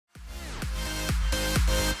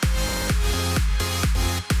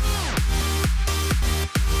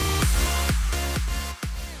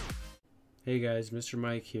Hey guys, Mr.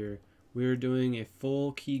 Mike here. We are doing a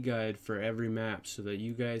full key guide for every map so that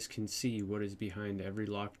you guys can see what is behind every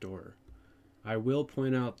locked door. I will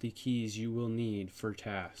point out the keys you will need for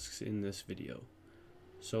tasks in this video.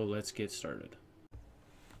 So let's get started.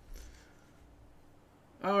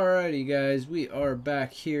 Alrighty guys, we are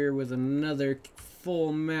back here with another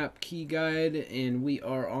full map key guide and we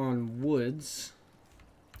are on Woods.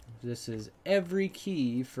 This is every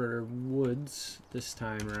key for Woods this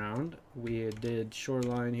time around. We did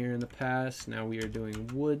Shoreline here in the past. Now we are doing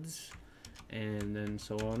Woods, and then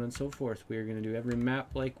so on and so forth. We are going to do every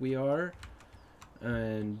map like we are,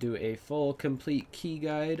 and do a full complete key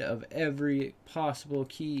guide of every possible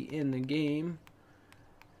key in the game,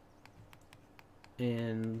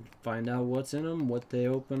 and find out what's in them, what they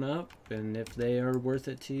open up, and if they are worth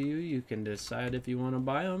it to you. You can decide if you want to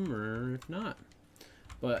buy them or if not.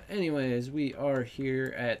 But anyways, we are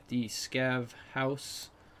here at the Scav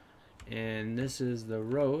house, and this is the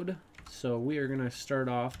road. So we are going to start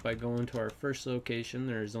off by going to our first location.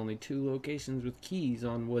 There's only 2 locations with keys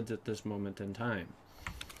on Woods at this moment in time.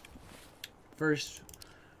 First,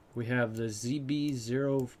 we have the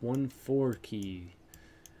ZB014 key.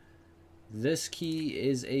 This key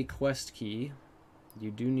is a quest key.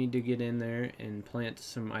 You do need to get in there and plant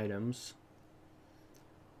some items.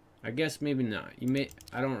 I guess maybe not.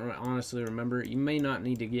 I don't honestly remember. You may not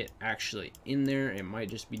need to get actually in there. It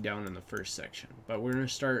might just be down in the first section. But we're going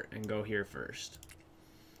to start and go here first.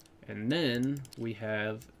 And then we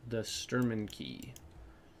have the Sturman key.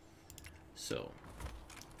 So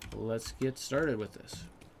let's get started with this.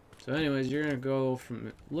 So anyways, you're going to go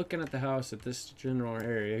from looking at the house at this general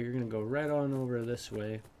area. You're going to go right on over this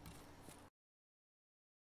way.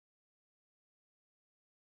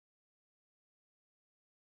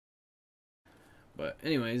 But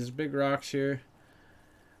anyways, there's big rocks here.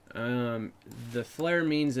 The flare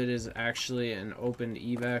means it is actually an open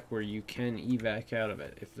evac where you can evac out of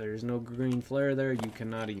it. If there's no green flare there, you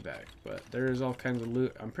cannot evac. But there's all kinds of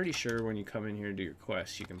loot. I'm pretty sure when you come in here to do your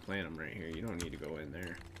quests, you can plant them right here. You don't need to go in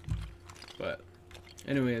there. But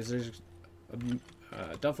anyways, there's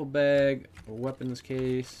a duffel bag, a weapons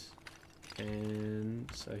case, and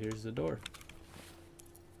so here's the door.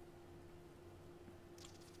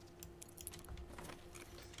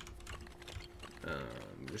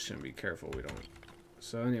 I'm just gonna be careful we don't.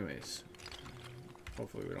 So anyways,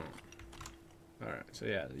 hopefully we don't. Alright, so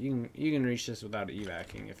yeah, you can reach this without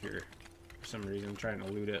evacing if you're for some reason trying to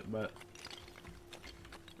loot it, but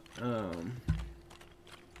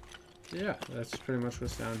yeah, that's pretty much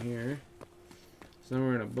what's down here. So then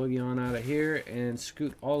we're gonna boogie on out of here and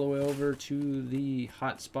scoot all the way over to the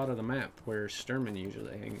hot spot of the map where Sturman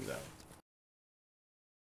usually hangs out.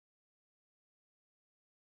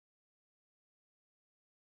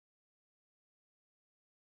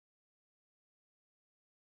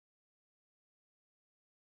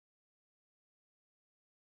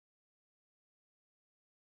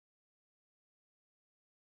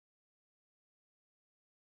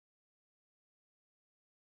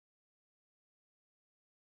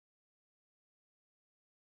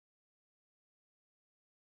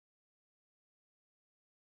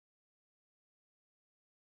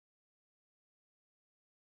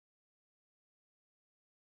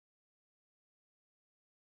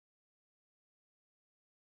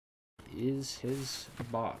 Is his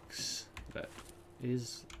box that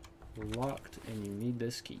is locked, and you need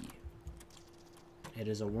this key. It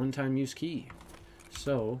is a one-time use key,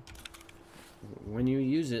 so when you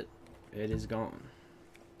use it, it is gone.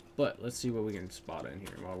 But let's see what we can spot in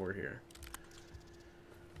here while we're here.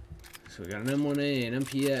 So we got an M1A, an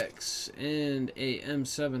MPX, and a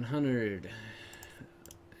M700,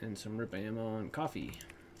 and some rip ammo and coffee.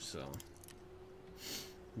 So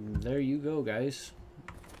there you go, guys.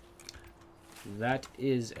 That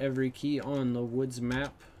is every key on the Woods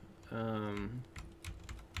map. You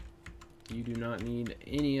do not need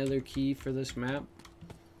any other key for this map.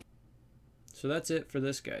 So that's it for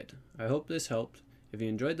this guide. I hope this helped. If you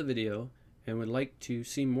enjoyed the video and would like to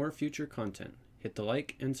see more future content, hit the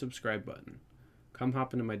like and subscribe button. Come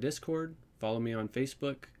hop into my Discord, follow me on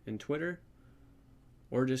Facebook and Twitter,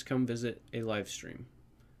 or just come visit a live stream.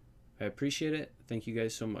 I appreciate it. Thank you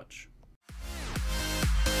guys so much.